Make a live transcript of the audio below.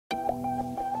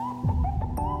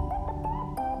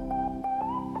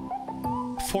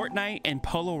Fortnite and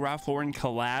Polo Ralph Lauren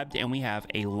collabed, and we have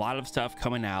a lot of stuff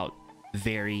coming out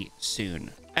very soon.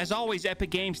 As always, Epic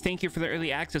Games, thank you for the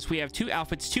early access. We have 2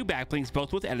 outfits, 2 back blings,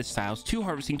 both with edit styles, 2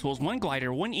 harvesting tools, 1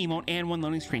 glider, 1 emote, and 1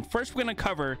 loading screen. First, we're going to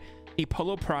cover the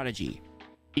Polo Prodigy,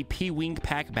 the P-Wing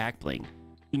Pack back bling,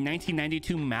 the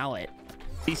 1992 mallet,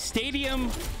 the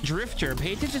Stadium Drifter.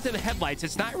 Pay attention to the headlights.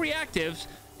 It's not reactive,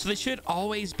 so they should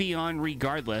always be on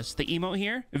regardless. The emote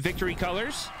here, Victory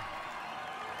Colors.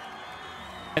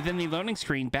 And then the loading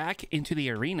screen back into the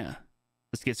arena.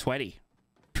 Let's get sweaty.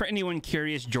 For anyone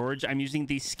curious, George, I'm using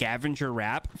the scavenger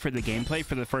wrap for the gameplay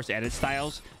for the first edit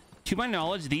styles. To my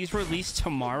knowledge, these release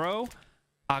tomorrow,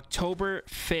 October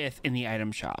 5th in the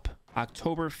item shop.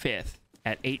 October 5th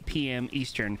at 8 p.m.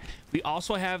 Eastern. We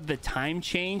also have the time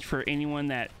change for anyone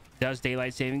that does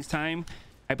daylight savings time,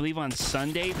 I believe on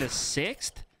Sunday the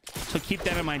 6th. So keep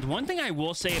that in mind. One thing I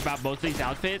will say about both of these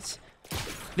outfits,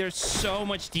 there's so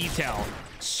much detail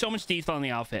on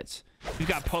the outfits. You've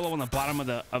got Polo on the bottom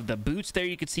of the boots there,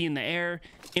 you can see in the air,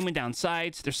 in and down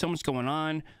sides. There's so much going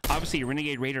on. Obviously,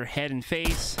 Renegade Raider head and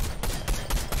face.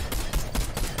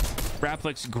 Wrap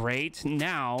looks great.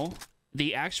 Now,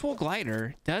 the actual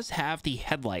glider does have the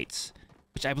headlights,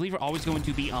 which I believe are always going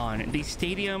to be on. The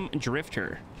Stadium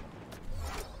Drifter.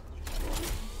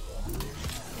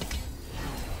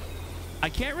 I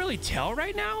can't really tell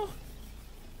right now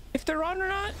if they're on or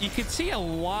not. You can see a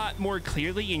lot more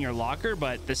clearly in your locker,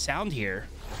 but the sound here,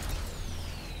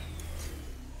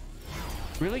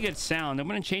 really good sound. I'm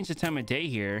going to change the time of day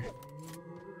here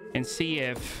and see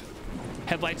if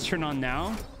headlights turn on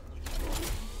now.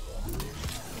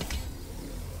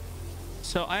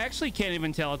 So I actually can't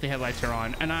even tell if the headlights are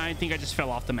on, and I think I just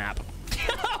fell off the map.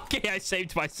 Okay, I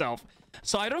saved myself.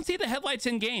 So I don't see the headlights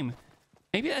in game.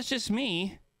 Maybe that's just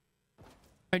me.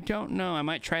 I don't know. I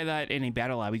might try that in a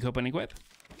battle lab. Equip and equip.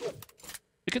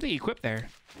 Look at the equip there.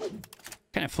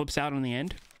 Kind of flips out on the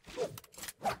end.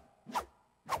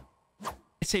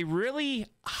 It's a really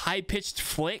high-pitched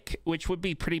flick, which would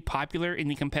be pretty popular in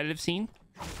the competitive scene.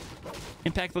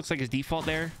 Impact looks like his default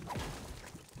there,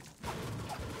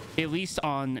 at least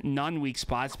on non-weak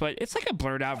spots, but it's like a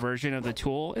blurred out version of the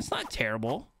tool. It's not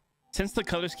terrible. Since the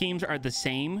color schemes are the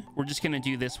same, we're just going to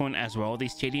do this one as well. The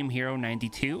Stadium Hero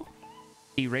 92.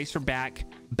 The Racer back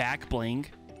bling,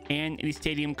 and the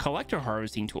Stadium Collector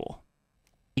harvesting tool.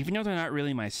 Even though they're not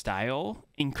really my style,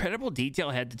 incredible detail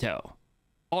head to toe.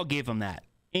 I'll give them that.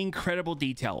 Incredible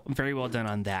detail. Very well done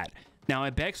on that. Now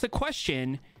it begs the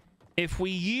question, if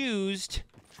we used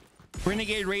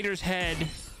Renegade Raider's head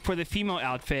for the female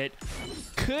outfit,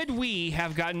 could we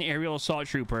have gotten Aerial Assault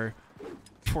Trooper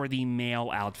for the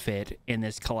male outfit in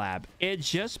this collab? It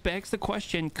just begs the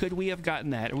question, could we have gotten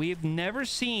that? We have never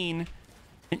seen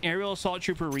an Aerial Assault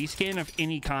Trooper reskin of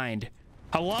any kind.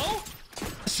 Hello?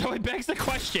 So it begs the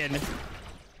question,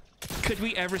 could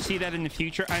we ever see that in the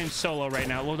future? I am so low right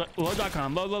now.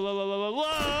 Low.com.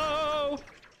 Low.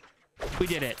 We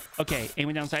did it. Okay,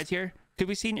 aiming down sides here. Could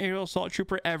we see an Aerial Assault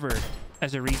Trooper ever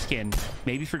as a reskin?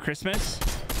 Maybe for Christmas?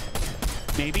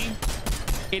 Maybe?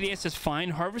 ADS is fine.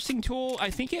 Harvesting tool, I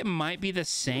think it might be the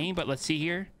same, but let's see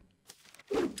here.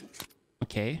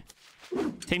 Okay.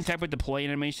 Same type of deploy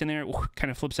animation there. Ooh, kind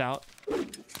of flips out.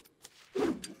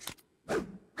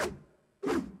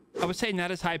 I would say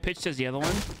not as high pitched as the other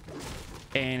one.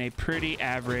 And a pretty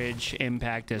average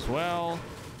impact as well.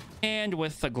 And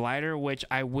with the glider, which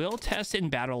I will test in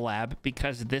Battle Lab,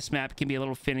 because this map can be a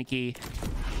little finicky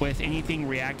with anything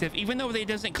reactive. Even though it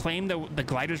doesn't claim the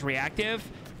glider's reactive,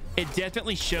 it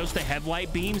definitely shows the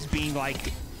headlight beams being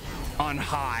like on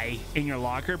high in your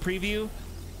locker preview.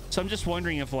 So I'm just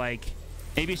wondering if like,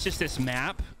 maybe it's just this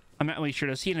map. I'm not really sure.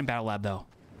 To see it in Battle Lab though.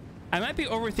 I might be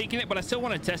overthinking it, but I still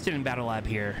want to test it in Battle Lab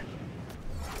here.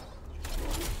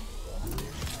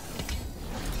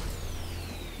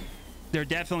 They're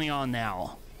definitely on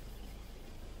now.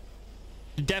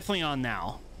 Definitely on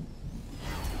now.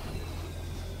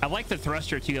 I like the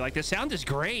thruster too. Like the sound is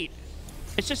great.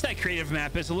 It's just that creative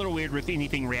map is a little weird with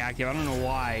anything reactive. I don't know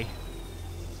why.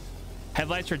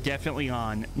 Headlights are definitely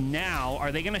on. Now,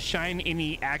 are they going to shine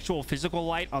any actual physical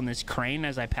light on this crane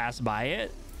as I pass by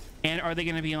it? And are they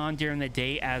going to be on during the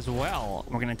day as well?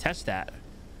 We're going to test that.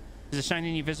 Does it shine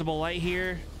any visible light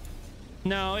here?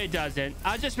 No, it doesn't.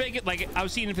 I'll just make it like, I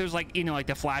was seeing if it was like, you know, like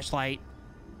the flashlight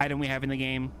item we have in the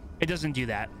game. It doesn't do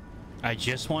that. I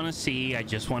just want to see. I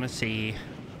just want to see.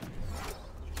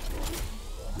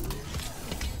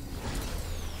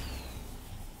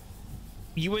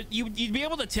 You'd be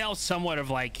able to tell somewhat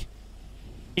of like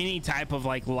any type of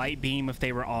like light beam if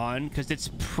they were on, because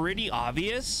it's pretty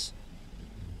obvious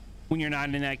when you're not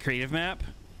in that creative map.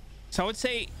 So I would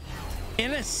say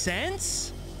in a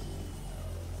sense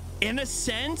In a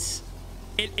sense,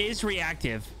 it is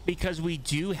reactive because we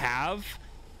do have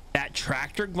that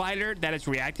tractor glider that is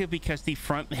reactive because the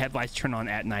front headlights turn on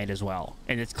at night as well,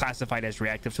 and it's classified as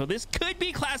reactive. So this could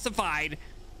be classified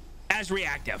as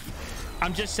reactive.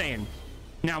 I'm just saying.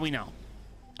 Now we know.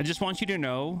 I just want you to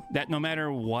know that no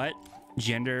matter what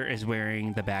gender is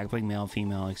wearing the back bling, male,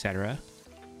 female, etc.,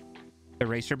 the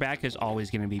racer back is always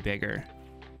going to be bigger.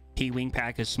 P-wing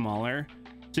pack is smaller.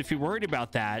 So if you're worried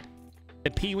about that, the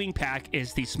P-wing pack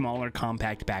is the smaller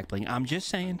compact back bling. I'm just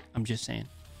saying.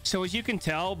 So as you can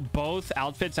tell, both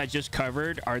outfits I just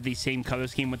covered are the same color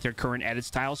scheme with their current edit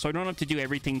style. So I don't have to do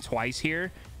everything twice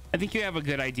here. I think you have a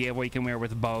good idea of what you can wear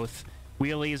with both.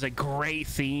 Wheelie is a great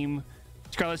theme.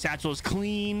 Scarlet Satchel is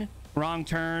clean. Wrong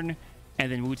Turn.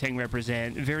 And then Wu-Tang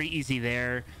Represent. Very easy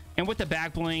there. And with the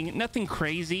back bling, nothing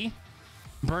crazy.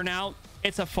 Burnout,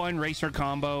 it's a fun racer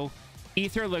combo.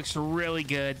 Ether looks really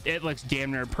good. It looks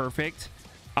damn near perfect.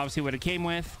 Obviously what it came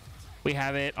with. We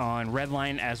have it on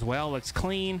Redline as well. Looks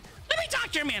clean. Let me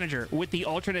talk to your manager. With the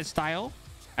alternate style,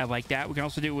 I like that. We can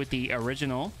also do it with the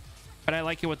original, but I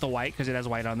like it with the white because it has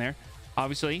white on there.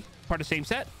 Obviously, part of the same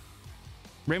set.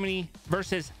 Remedy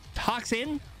versus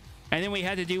Toxin. And then we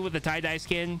had to do with the tie-dye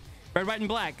skin. Red, white, and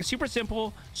black. Super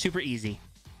simple, super easy.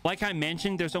 Like I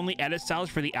mentioned, there's only edit styles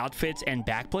for the outfits and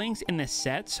back blings in this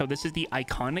set. So this is the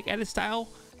iconic edit style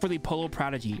for the Polo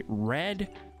Prodigy. Red,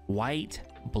 white,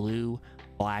 blue,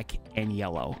 black, and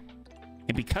yellow.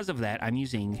 And because of that, I'm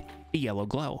using the yellow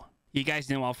glow. You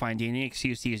guys know I'll find any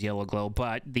excuse to use yellow glow,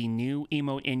 but the new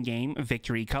emote in-game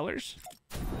victory colors.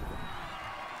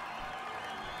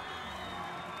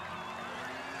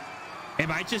 It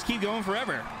might just keep going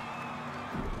forever.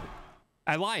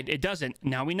 I lied. It doesn't.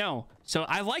 Now we know. So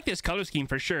I like this color scheme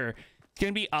for sure. It's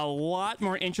going to be a lot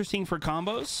more interesting for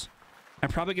combos. I'm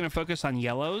probably going to focus on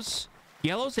yellows.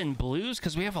 Yellows and blues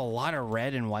because we have a lot of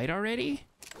red and white already.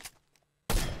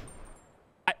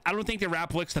 I don't think the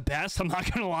wrap looks the best. I'm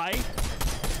not going to lie.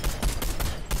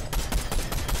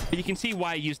 But you can see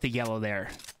why I used the yellow there.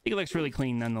 I think it looks really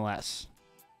clean nonetheless.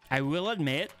 I will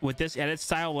admit, with this edit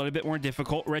style, a little bit more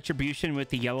difficult. Retribution with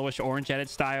the yellowish orange edit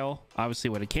style.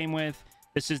 Obviously what it came with.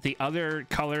 This is the other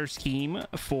color scheme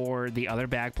for the other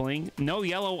back bling. No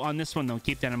yellow on this one, though.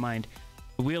 Keep that in mind.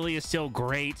 Wheelie is still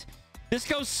great. This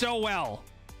goes so well.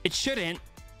 It shouldn't,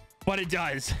 but it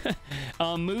does.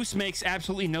 Moose makes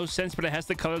absolutely no sense, but it has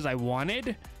the colors I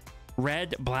wanted.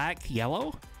 Red, black,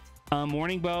 yellow.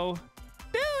 Morning Bow.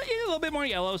 A little bit more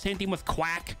yellow. Same thing with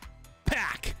Quack.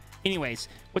 Pack. Anyways,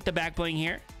 with the back bling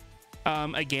here.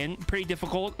 Again, pretty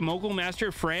difficult. Mogul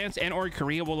Master, France, and or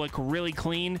Korea will look really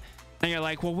clean. And you're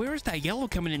like, well, where's that yellow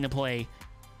coming into play?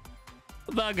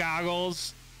 The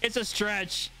goggles. It's a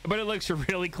stretch, but it looks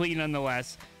really clean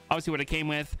nonetheless. Obviously what it came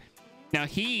with. Now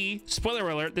spoiler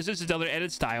alert, this is his other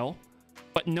edit style,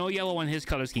 but no yellow on his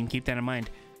color scheme. Keep that in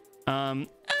mind. Yeah,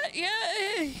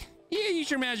 use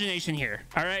your imagination here.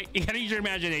 All right, you gotta use your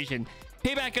imagination.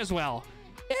 Payback as well.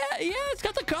 Yeah, it's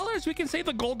got the colors. We can say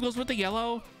the gold goes with the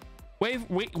yellow.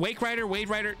 Wake Rider, Wade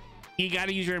Rider. You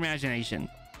gotta use your imagination.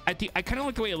 I kind of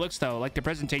like the way it looks though. Like the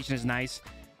presentation is nice.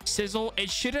 Sizzle, it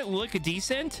shouldn't look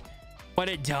decent, but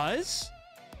it does.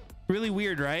 Really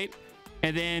weird, right?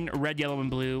 And then red, yellow,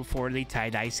 and blue for the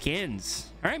tie-dye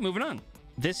skins. All right, moving on.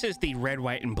 This is the red,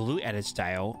 white, and blue edit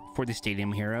style for the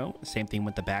Stadium Hero. Same thing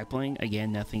with the back bling.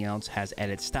 Again, nothing else has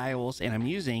edit styles. And I haven't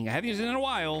used it in a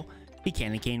while, the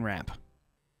Candy Cane wrap.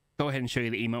 Go ahead and show you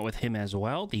the emote with him as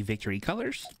well. The victory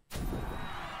colors.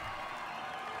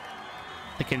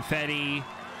 The confetti.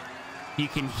 You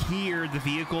can hear the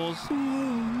vehicles.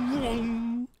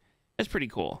 That's pretty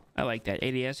cool. I like that.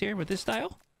 ADS here with this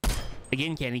style.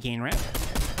 Again, Candy Cane wrap.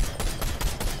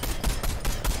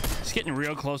 It's getting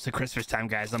real close to Christmas time,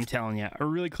 guys. I'm telling you.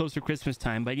 Really close to Christmas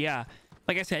time. But yeah,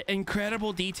 like I said,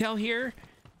 incredible detail here.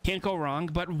 Can't go wrong.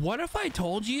 But what if I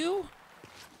told you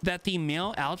that the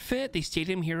male outfit, the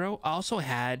Stadium Hero, also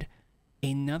had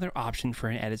another option for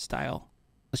an edit style?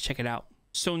 Let's check it out.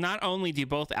 So not only do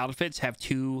both outfits have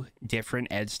two different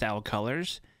edit style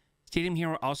colors, Stadium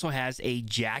Hero also has a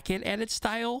jacket edit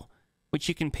style, which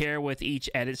you can pair with each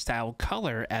edit style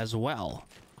color as well.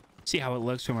 See how it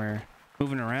looks when we're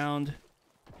moving around.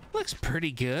 Looks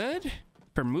pretty good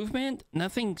for movement.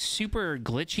 Nothing super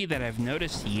glitchy that I've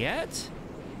noticed yet.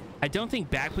 I don't think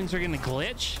backwings are going to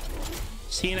glitch,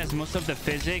 seeing as most of the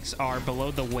physics are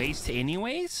below the waist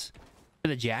anyways for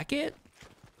the jacket.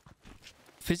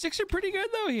 Physics are pretty good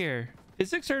though here.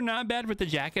 Physics are not bad with the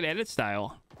jacket edit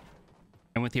style.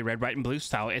 And with the red, white, and blue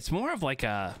style, it's more of like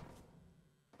a...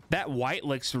 That white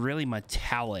looks really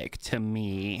metallic to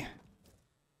me.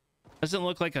 Doesn't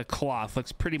look like a cloth.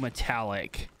 Looks pretty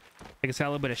metallic. Like it's got a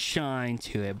little bit of shine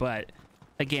to it, but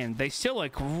again, they still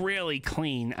look really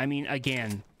clean. I mean,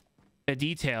 again, the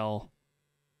detail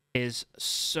is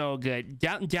so good.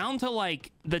 Down to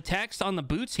like the text on the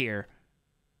boots here.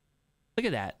 Look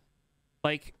at that.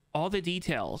 Like all the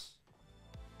details.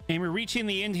 And we're reaching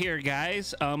the end here,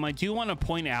 guys. I do want to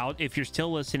point out, if you're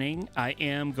still listening, I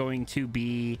am going to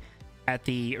be at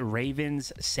the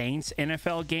Ravens Saints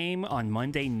NFL game on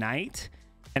Monday night,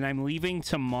 and I'm leaving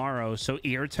tomorrow, so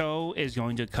Irto is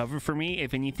going to cover for me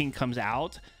if anything comes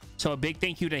out. So a big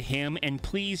thank you to him, and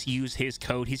please use his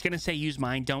code. He's going to say use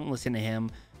mine. Don't listen to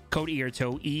him. Code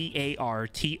Irto,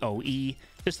 EARTOE,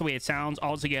 just the way it sounds,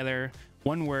 all together,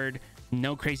 one word,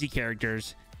 no crazy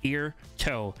characters.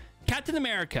 Irto. Captain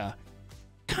America,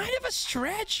 kind of a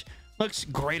stretch. Looks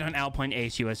great on Alpine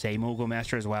Ace USA, Mogul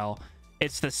Master as well.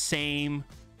 It's the same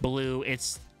blue.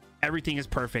 Everything is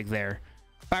perfect there.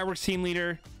 Fireworks team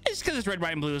leader, it's because it's red,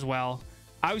 white, and blue as well.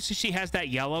 Obviously, she has that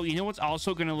yellow. You know what's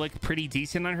also going to look pretty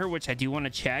decent on her, which I do want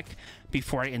to check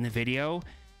before I end the video,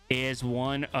 is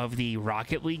one of the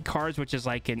Rocket League cards, which is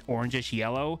like an orangish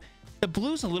yellow. The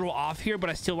blue's a little off here,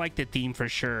 but I still like the theme for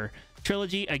sure.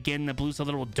 Trilogy, again, the blue's a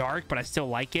little dark, but I still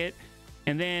like it.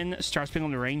 And then Star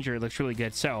Spangled Ranger looks really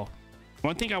good. So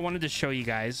one thing I wanted to show you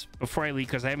guys before I leave,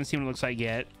 because I haven't seen what it looks like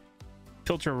yet.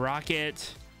 Filter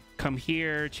Rocket, come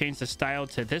here, change the style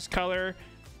to this color.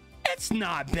 It's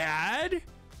not bad.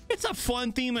 It's a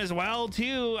fun theme as well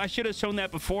too. I should have shown that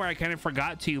before, I kind of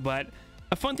forgot to, but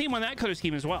a fun theme on that color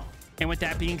scheme as well. And with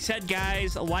that being said,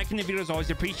 guys, liking the video is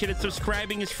always appreciated.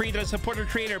 Subscribing is free. To support our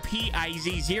creator,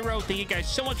 PIZO. Thank you guys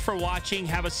so much for watching.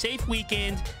 Have a safe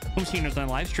weekend. We'll see you on the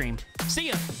live stream. See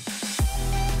ya.